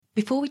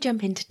Before we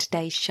jump into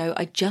today's show,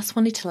 I just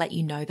wanted to let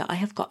you know that I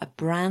have got a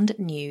brand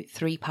new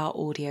 3-part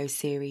audio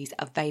series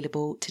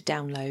available to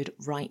download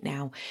right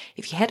now.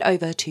 If you head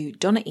over to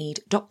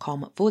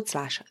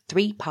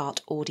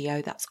donnaeade.com/3-part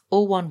audio, that's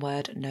all one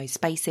word, no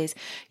spaces,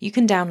 you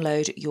can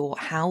download your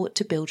How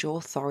to Build Your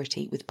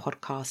Authority with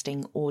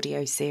Podcasting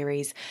audio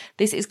series.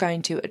 This is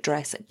going to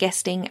address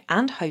guesting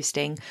and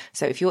hosting.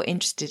 So if you're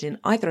interested in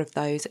either of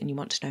those and you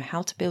want to know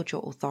how to build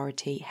your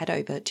authority, head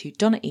over to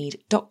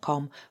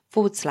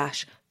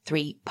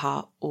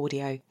donnaeade.com/3-part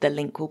audio. The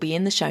link will be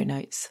in the show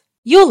notes.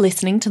 You're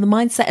listening to the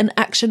Mindset and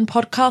Action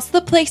Podcast, the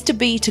place to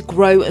be to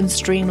grow and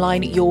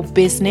streamline your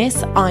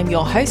business. I'm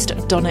your host,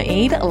 Donna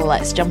Eade.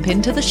 Let's jump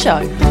into the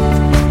show.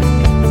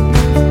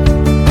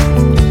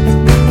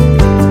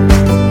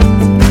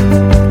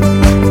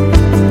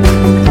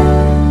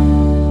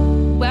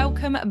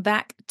 Welcome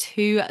back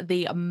to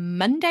the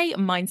Monday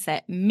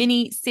Mindset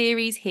mini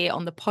series here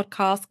on the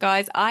podcast,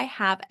 guys. I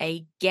have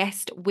a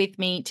guest with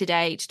me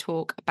today to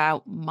talk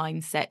about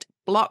mindset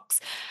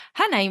blocks.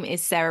 Her name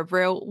is Sarah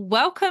Brill.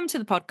 Welcome to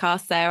the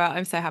podcast, Sarah.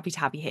 I'm so happy to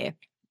have you here.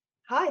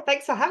 Hi,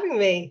 thanks for having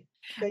me.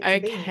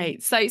 Okay,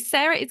 so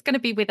Sarah is going to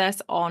be with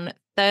us on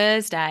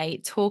Thursday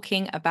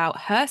talking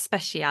about her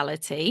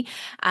speciality,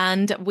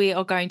 and we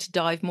are going to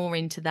dive more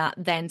into that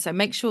then. So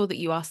make sure that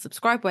you are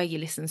subscribed where you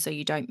listen so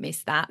you don't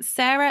miss that.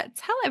 Sarah,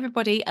 tell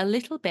everybody a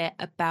little bit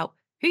about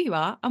who you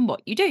are and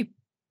what you do.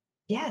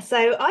 Yeah,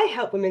 so I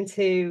help women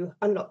to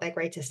unlock their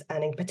greatest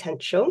earning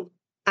potential.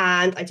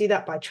 And I do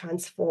that by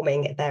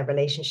transforming their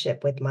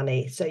relationship with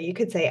money. So you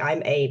could say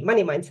I'm a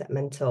money mindset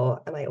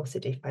mentor, and I also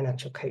do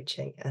financial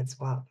coaching as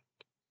well.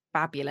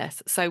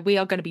 Fabulous. So we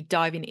are going to be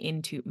diving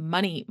into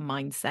money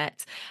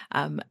mindset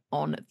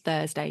on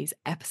Thursday's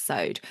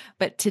episode.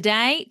 But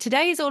today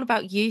is all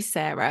about you,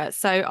 Sarah.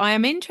 So I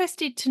am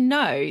interested to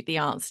know the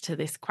answer to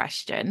this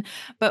question.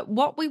 But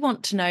what we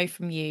want to know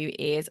from you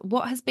is,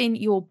 what has been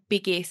your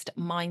biggest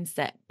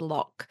mindset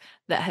block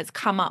that has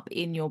come up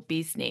in your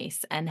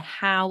business, and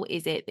how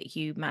is it that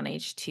you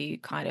managed to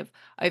kind of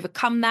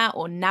overcome that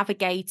or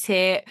navigate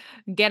it,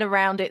 get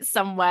around it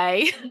some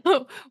way?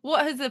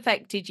 What has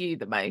affected you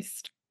the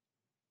most?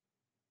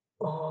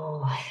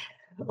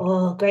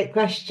 Oh, great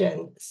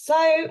question. So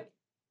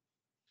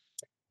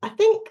I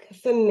think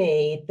for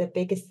me, the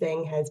biggest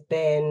thing has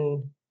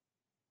been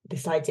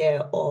this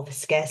idea of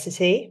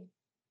scarcity,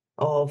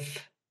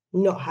 of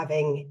not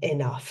having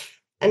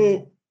enough.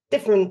 And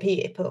different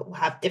people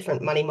have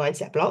different money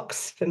mindset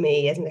blocks. For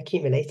me, as an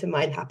accumulator,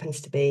 mine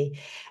happens to be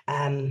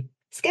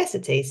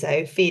scarcity.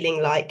 So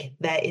feeling like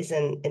there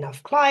isn't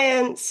enough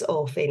clients,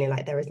 or feeling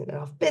like there isn't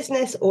enough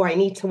business, or I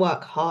need to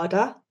work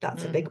harder.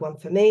 That's a big one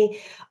for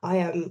me.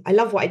 I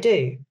love what I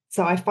do.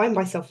 So I find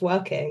myself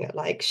working at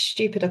like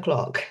stupid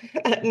o'clock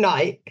at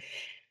night.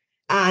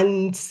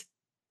 And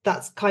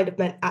that's kind of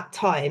meant at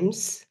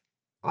times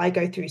I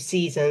go through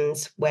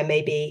seasons where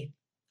maybe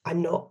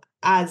I'm not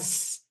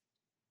as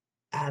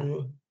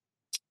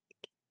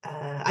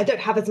I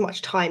don't have as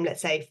much time,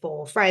 let's say,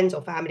 for friends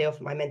or family, or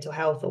for my mental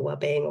health or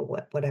well-being, or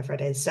whatever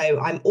it is. So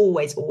I'm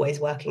always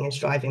working and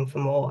striving for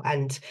more.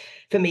 And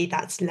for me,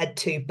 that's led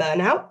to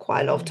burnout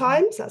quite a lot of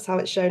times. That's how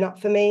it's shown up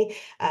for me.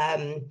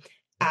 And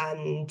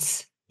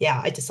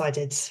yeah, I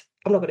decided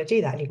I'm not going to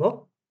do that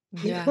anymore.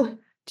 Yeah.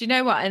 Do you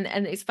know what?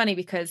 And it's funny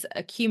because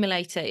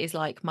accumulator is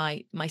like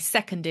my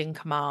second in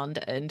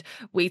command, and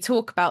we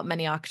talk about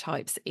many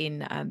archetypes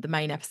in the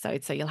main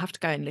episode, so you'll have to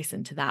go and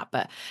listen to that.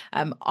 But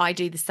I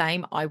do the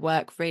same. I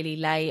work really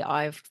late.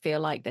 I feel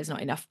like there's not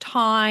enough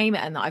time,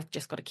 and I've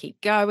just got to keep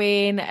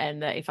going.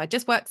 And if I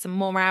just work some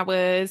more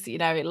hours,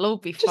 it'll all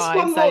be just fine.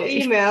 One more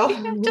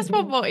email. Just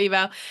one more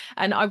email.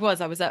 And I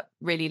was up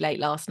really late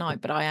last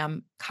night, but I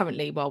am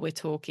currently, while we're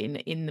talking,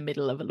 in the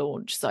middle of a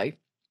launch. So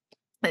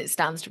it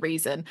stands to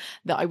reason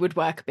that I would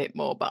work a bit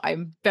more, but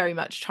I'm very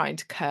much trying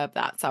to curb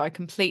that. So I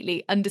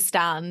completely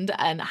understand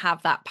and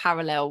have that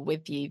parallel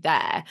with you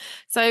there.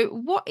 So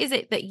what is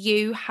it that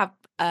you have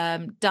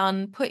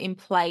done, put in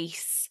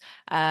place,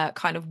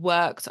 kind of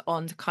worked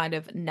on to kind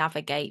of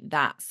navigate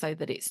that so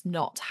that it's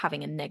not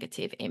having a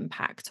negative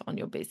impact on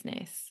your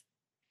business?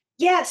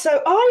 Yeah,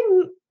 so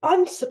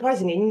I'm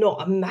surprisingly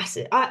not a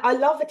massive, I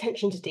love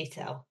attention to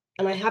detail.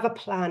 And I have a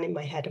plan in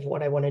my head of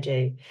what I want to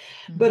do,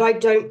 but I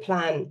don't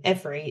plan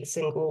every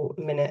single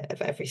minute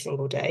of every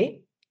single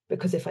day,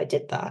 because if I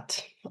did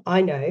that,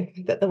 I know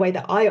that the way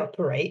that I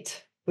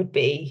operate would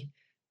be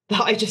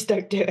that I just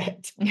don't do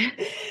it.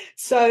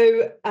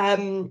 So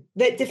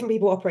that different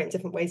people operate in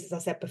different ways, as I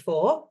said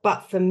before.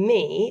 But for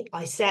me,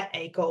 I set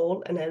a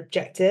goal and an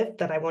objective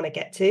that I want to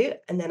get to,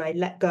 and then I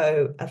let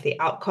go of the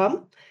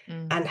outcome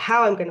and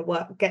how I'm going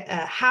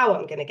to how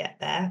I'm going to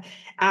get there.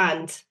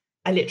 And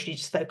I literally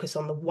just focus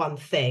on the one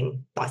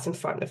thing that's in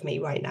front of me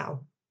right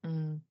now.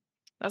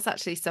 That's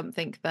actually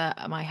something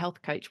that my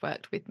health coach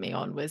worked with me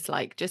on, was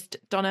like, just,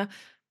 Donna,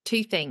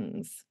 2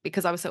 things,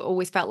 because I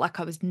always felt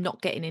like I was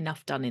not getting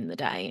enough done in the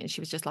day. And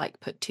she was just like,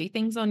 put 2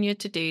 things on your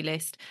to-do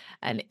list,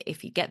 and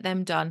if you get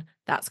them done,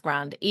 That's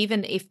grand.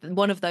 Even if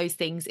one of those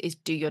things is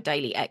do your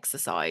daily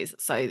exercise.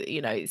 So,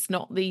 it's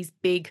not these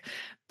big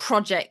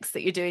projects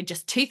that you're doing,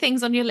 just 2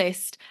 things on your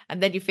list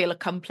and then you feel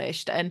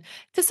accomplished. And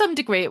to some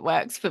degree it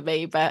works for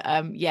me, but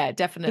yeah,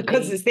 definitely.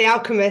 Because it's The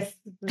Alchemist,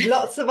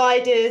 lots of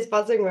ideas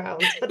buzzing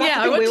around. But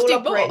that's the thing, we all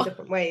operate in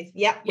different ways.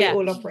 Yeah, we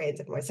all operate in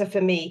different ways. So for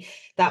me,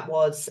 that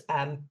was,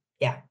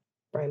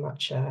 very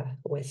much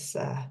always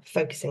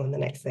focusing on the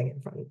next thing in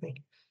front of me.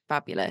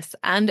 Fabulous.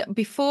 And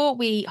before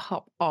we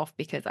hop off,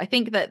 because I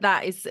think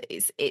that is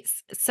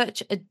it's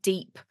such a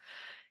deep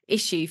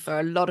issue for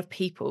a lot of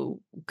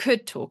people,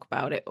 could talk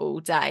about it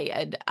all day.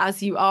 And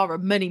as you are a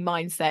money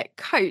mindset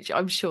coach,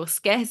 I'm sure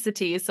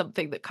scarcity is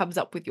something that comes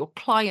up with your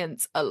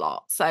clients a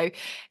lot. So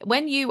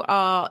when you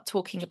are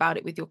talking about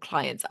it with your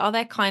clients, are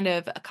there kind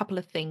of a couple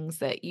of things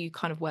that you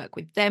kind of work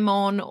with them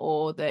on,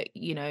 or that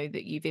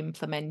that you've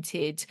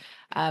implemented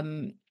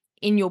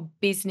in your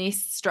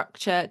business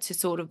structure to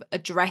sort of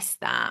address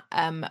that?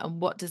 And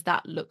what does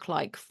that look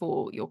like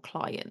for your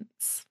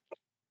clients?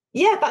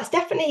 Yeah, that's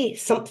definitely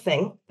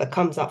something that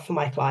comes up for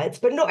my clients,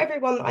 but not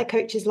everyone that I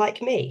coach is like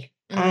me.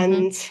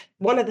 And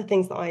one of the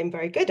things that I am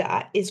very good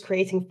at is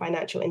creating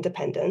financial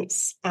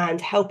independence and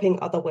helping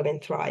other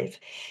women thrive.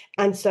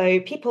 And so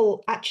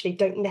people actually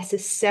don't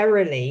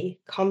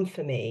necessarily come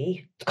to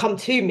me,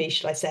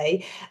 should I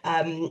say,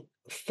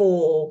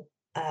 for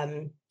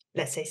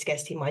let's say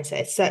scarcity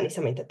mindset. It's certainly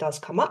something that does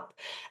come up.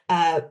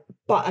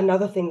 But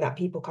another thing that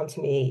people come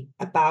to me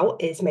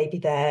about is maybe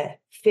they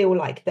feel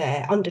like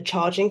they're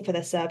undercharging for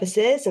their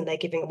services and they're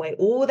giving away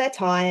all their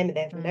time and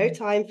they have no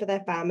time for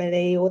their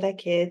family or their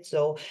kids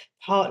or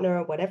partner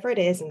or whatever it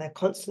is. And they're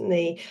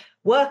constantly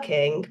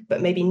working,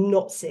 but maybe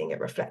not seeing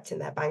it reflect in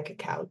their bank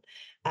account.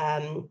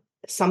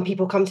 Some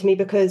people come to me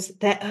because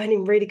they're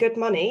earning really good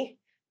money,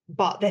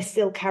 but they're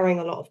still carrying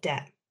a lot of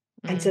debt.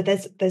 And so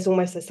there's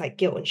almost this like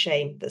guilt and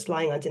shame that's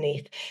lying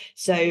underneath.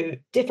 So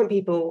different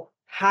people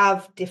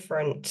have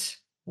different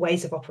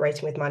ways of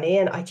operating with money,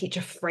 and I teach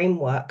a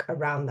framework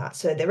around that.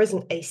 So there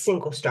isn't a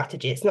single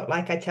strategy. It's not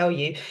like I tell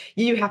you,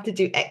 you have to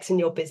do X in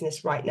your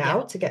business right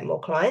now to get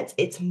more clients.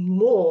 It's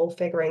more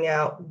figuring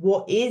out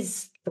what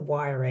is the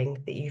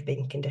wiring that you've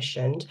been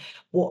conditioned,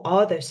 what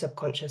are those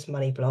subconscious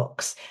money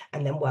blocks,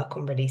 and then work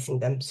on releasing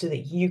them so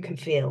that you can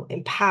feel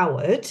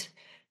empowered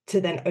to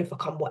then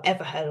overcome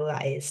whatever hurdle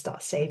that is,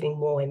 start saving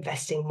more,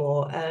 investing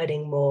more,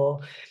 earning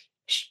more,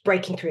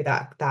 breaking through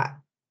that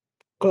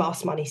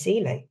glass money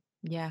ceiling.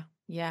 Yeah.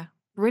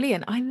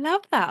 Brilliant. I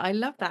love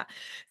that.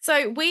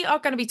 So we are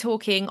going to be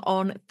talking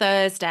on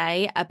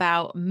Thursday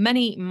about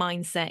money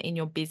mindset in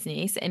your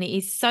business. And it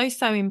is so,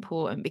 so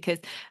important because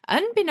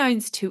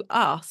unbeknownst to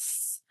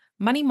us,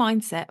 money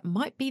mindset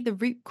might be the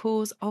root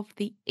cause of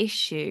the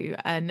issue.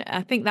 And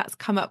I think that's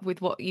come up with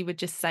what you were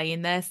just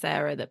saying there,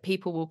 Sarah, that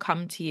people will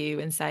come to you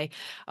and say,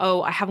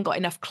 oh, I haven't got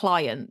enough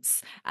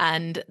clients.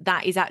 And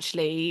that is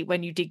actually,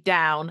 when you dig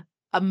down,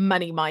 a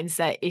money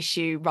mindset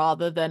issue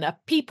rather than a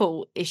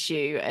people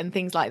issue and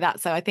things like that.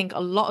 So I think a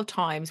lot of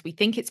times we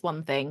think it's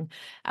one thing,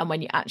 and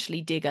when you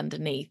actually dig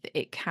underneath,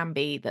 it can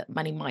be that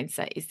money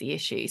mindset is the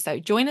issue. So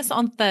join us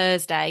on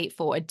Thursday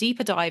for a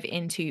deeper dive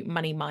into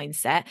money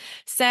mindset.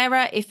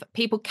 Sarah, if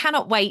people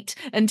cannot wait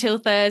until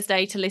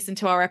Thursday to listen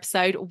to our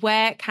episode,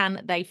 where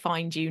can they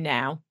find you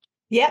now?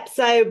 Yep.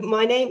 So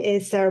my name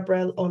is Sarah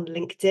Brill on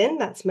LinkedIn.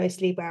 That's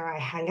mostly where I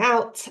hang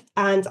out.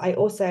 And I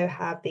also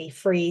have the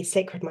free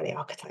Sacred Money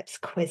Archetypes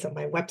quiz on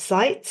my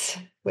website,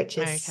 which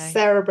is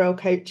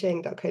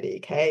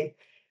sarahbrillcoaching.co.uk.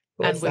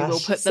 And we will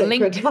put the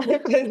link.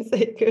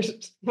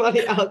 Sacred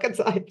Money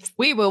Archetypes.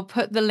 We will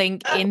put the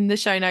link in the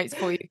show notes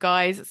for you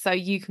guys, so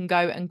you can go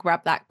and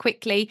grab that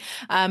quickly.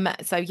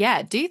 So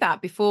yeah, do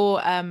that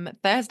before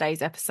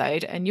Thursday's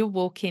episode, and you'll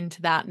walk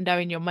into that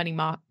knowing your money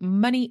mindset,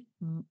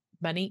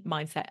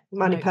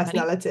 money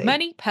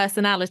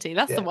personality.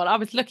 That's the one I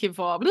was looking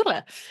for.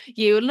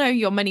 You'll know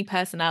your money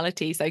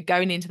personality. So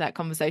going into that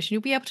conversation,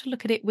 you'll be able to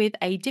look at it with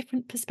a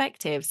different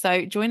perspective.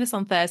 So join us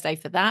on Thursday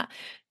for that.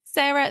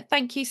 Sarah,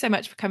 thank you so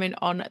much for coming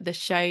on the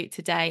show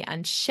today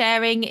and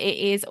sharing. It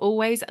is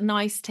always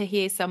nice to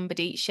hear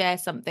somebody share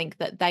something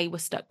that they were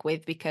stuck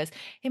with, because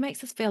it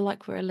makes us feel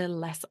like we're a little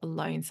less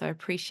alone. So I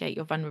appreciate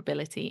your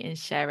vulnerability in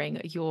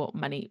sharing your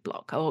money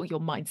block, or your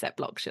mindset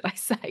block, should I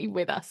say,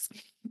 with us.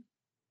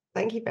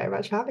 Thank you very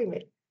much for having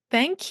me.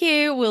 Thank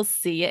you. We'll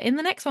see you in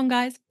the next one,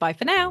 guys. Bye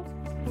for now.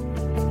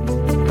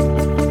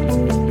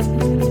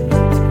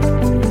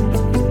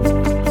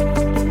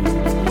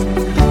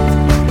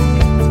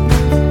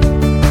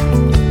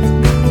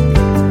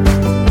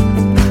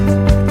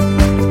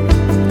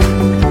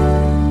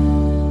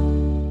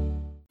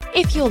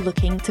 If you're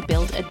looking to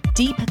build a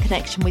deeper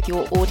connection with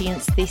your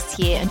audience this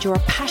year and you're a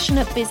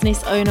passionate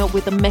business owner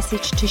with a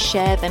message to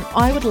share, then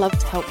I would love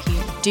to help you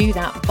do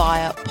that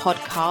via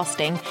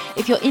podcasting.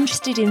 If you're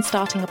interested in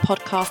starting a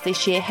podcast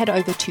this year, head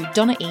over to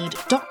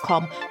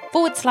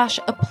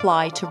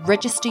donnaeade.com/apply to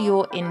register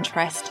your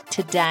interest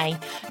today.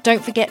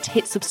 Don't forget to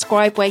hit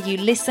subscribe where you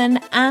listen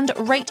and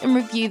rate and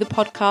review the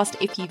podcast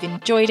if you've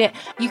enjoyed it.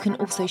 You can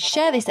also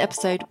share this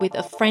episode with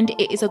a friend.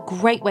 It is a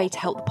great way to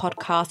help the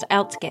podcast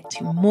out to get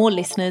to more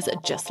listeners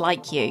just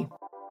like you.